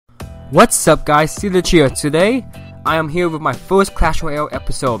What's up guys, Steelage here. Today, I am here with my first Clash Royale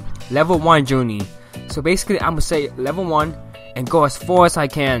episode, level 1 journey. So basically, I'm gonna say level 1 and go as far as I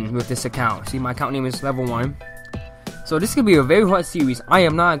can with this account. See, my account name is level 1. So this is gonna be a very hard series. I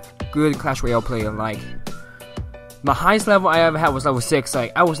am not a good Clash Royale player. Like, my highest level I ever had was level 6.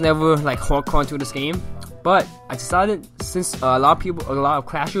 Like, I was never like hardcore into this game. But I decided, since a lot of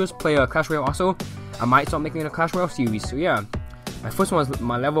Clashers play Clash Royale also, I might start making a Clash Royale series. So yeah. My first one was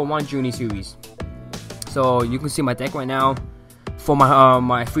my level 1 journey series. So you can see my deck right now. For my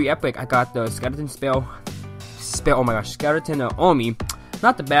my free epic, I got the skeleton spell. Oh my gosh, skeleton army.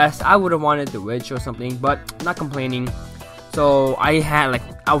 Not the best. I would have wanted the witch or something, but not complaining. So I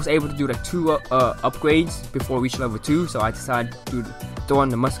was able to do like 2 upgrades before I reached level 2. So I decided to throw on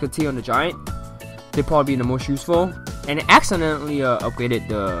the musketeer and the giant. They'd probably be the most useful. And I accidentally upgraded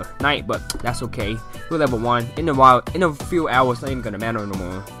the knight, but that's okay. We're level 1. In a few hours, it's not even gonna matter no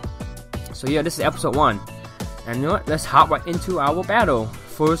more. So yeah, this is episode 1. And you know what? Let's hop right into our battle.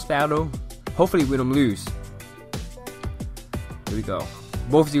 First battle. Hopefully we don't lose. Here we go.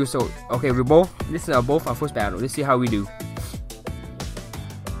 Both 0. So okay, this is both our first battle. Let's see how we do.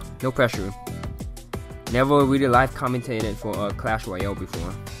 No pressure. Never really live commentated for Clash Royale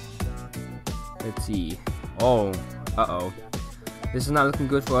before. Let's see. Oh. Uh-oh. This is not looking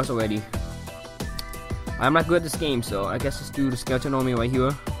good for us already. I'm not good at this game, so I guess let's do the skeleton army right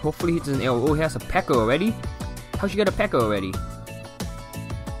here. Hopefully he doesn't arrow. Oh, he has a pecker already? How'd you get a pecker already?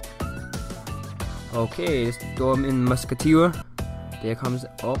 Okay, let's throw him in musketeer. There comes...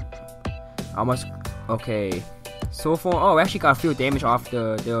 Oh. Okay. So far... Oh, we actually got a few damage off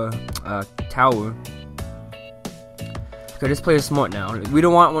the tower. Okay, this player is smart now. We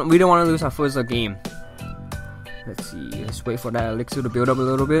don't want to lose our first game. Let's see, let's wait for that elixir to build up a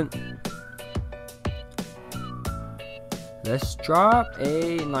little bit. Let's drop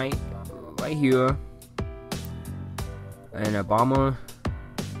a knight right here. And a bomber.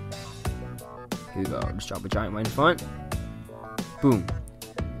 Here we go, let's drop a giant right in front. Boom.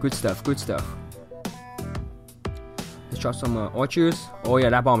 Good stuff, good stuff. Let's drop some archers. Oh yeah,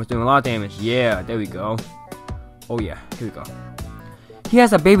 that bomb is doing a lot of damage. Yeah, there we go. Oh yeah, here we go. He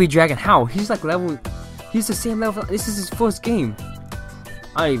has a baby dragon. How? He's like level... He's the same level. This is his first game.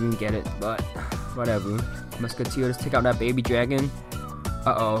 I don't even get it, but whatever. Musketeer, let's take out that baby dragon.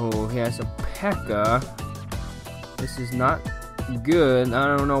 Uh-oh, he has a P.E.K.K.A. This is not good.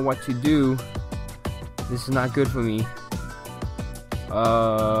 I don't know what to do. This is not good for me.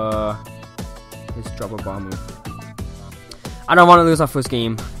 Let's drop a bomber. I don't want to lose our first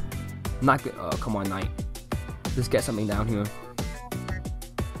game. Not good. Oh, come on, knight. Let's get something down here.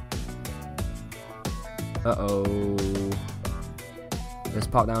 Uh-oh. Let's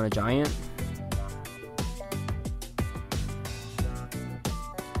pop down a giant.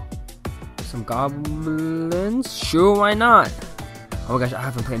 Some goblins? Sure, why not? Oh my gosh, I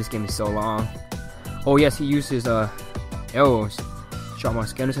haven't played this game in so long. Oh yes, he uses arrows. Shot my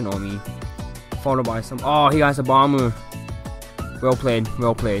skeleton on me. Followed by some... Oh, he has a bomber. Well played,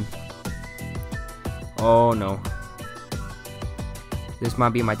 well played. Oh no. This might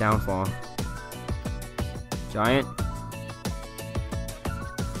be my downfall. Giant.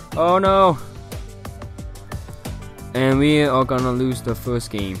 Oh no. And we are gonna lose the first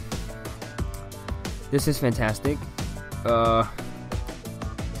game. This is fantastic. Well,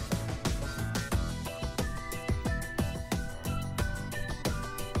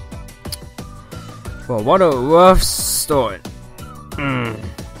 what a rough start.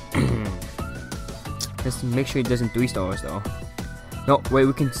 Let's make sure he doesn't 3 stars though. No, wait,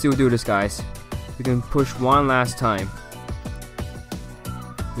 we can still do this, guys. We can push one last time.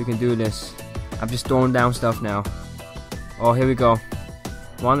 We can do this. I'm just throwing down stuff now. Oh, here we go.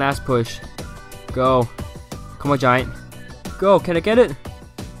 One last push. Go. Come on, giant. Go. Can I get it?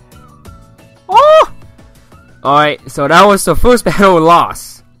 Oh! Alright, so that was the first battle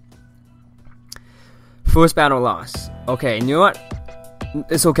loss. First battle loss. Okay, and you know what?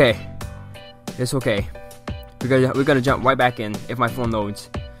 It's okay. It's okay. We're gonna jump right back in if my phone loads.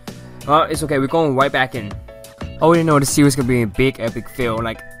 It's okay, we're going right back in. I already know this series is gonna be a big epic fail.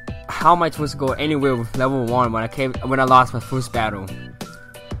 Like, how am I supposed to go anywhere with level 1 when I lost my first battle?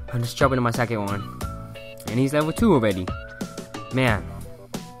 I'm just jumping to my second one. And he's level 2 already. Man.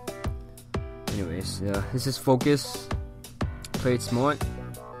 Anyways, this is focus. Play it smart.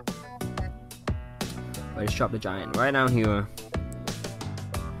 Let's drop the giant right down here.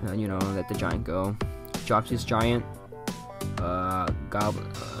 You know, let the giant go. Drops his giant.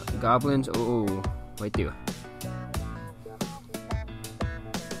 Goblins. Oh, right there.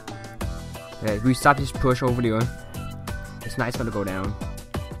 Okay, we stop this push over there. This knight's gonna go down.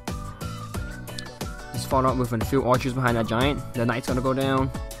 just followed up with a few archers behind that giant. The knight's gonna go down.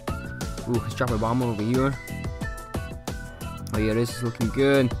 Ooh, let's drop a bomber over here. Oh yeah, this is looking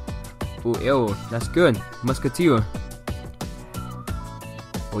good. Ooh, arrow, that's good. Musketeer.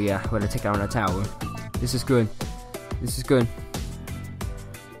 Oh yeah, we're gonna take out on the tower. This is good. This is good.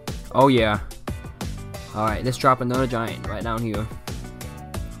 Oh yeah. Alright, let's drop another giant right down here.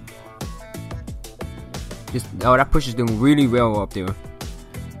 Oh, that push is doing really well up there.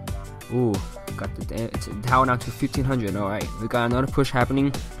 Ooh, got the tower now to 1500. Alright, we got another push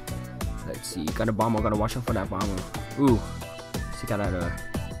happening. Let's see, got a bomber, gotta watch out for that bomber. Ooh, see, got that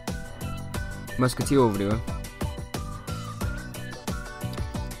musketeer over there.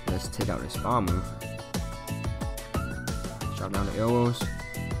 Let's take out this bomber. Drop down the arrows.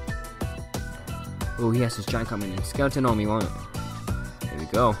 Oh, he has his giant coming in. Skeleton on me, one. There we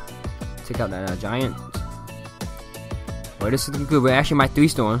go. Take out that giant. Oh, this is looking good. We're actually my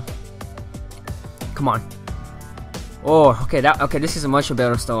 3-storm. Come on. Oh, okay. This is a much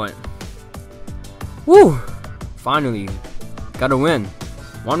better start. Woo! Finally, got a win.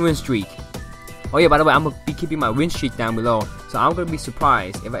 1 win streak. Oh yeah, by the way, I'm gonna be keeping my win streak down below, so I'm gonna be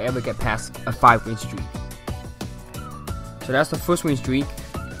surprised if I ever get past a 5 win streak. So that's the first win streak.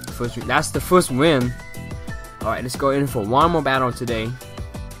 That's the first win. Alright, let's go in for one more battle today.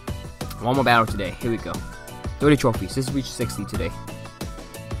 One more battle today. Here we go. 30 trophies. Let's reach 60 today.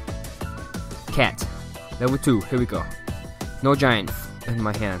 Cat. Level 2. Here we go. No giant in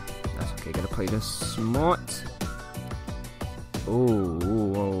my hand. That's okay. Gotta play this smart. Oh,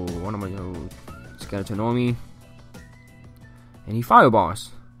 one of my skeleton on me. And he fireballs.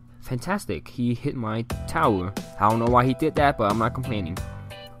 Fantastic. He hit my tower. I don't know why he did that, but I'm not complaining.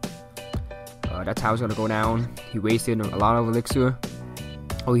 That tower's gonna go down. He wasted a lot of elixir.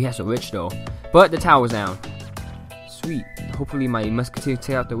 Oh, he has a witch though. But the tower's down. Sweet. Hopefully my musketeer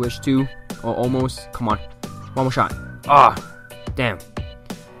take out the witch too. Or almost. Come on. One more shot. Ah! Damn.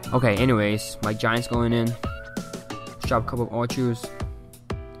 Okay, anyways. My giant's going in. Let's drop a couple of archers.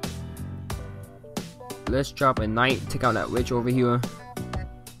 Let's drop a knight. Take out that witch over here.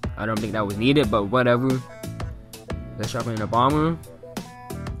 I don't think that was needed, but whatever. Let's drop in a bomber.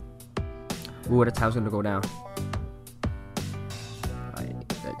 Ooh, the tower's gonna go down. Alright,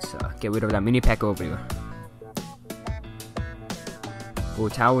 let's get rid of that mini pack over here. Ooh,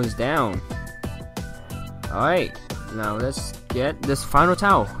 tower's down. Alright, now let's get this final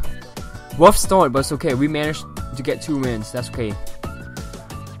tower. Rough start, but it's okay. We managed to get 2 wins. That's okay.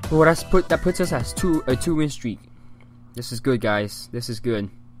 Ooh, that puts us as a 2 win streak. This is good, guys. This is good.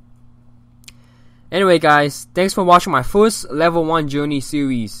 Anyway, guys, thanks for watching my first level 1 journey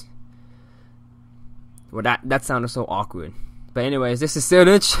series. Well, that sounded so awkward. But anyways, this is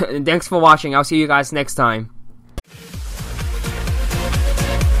Silditch, and thanks for watching. I'll see you guys next time.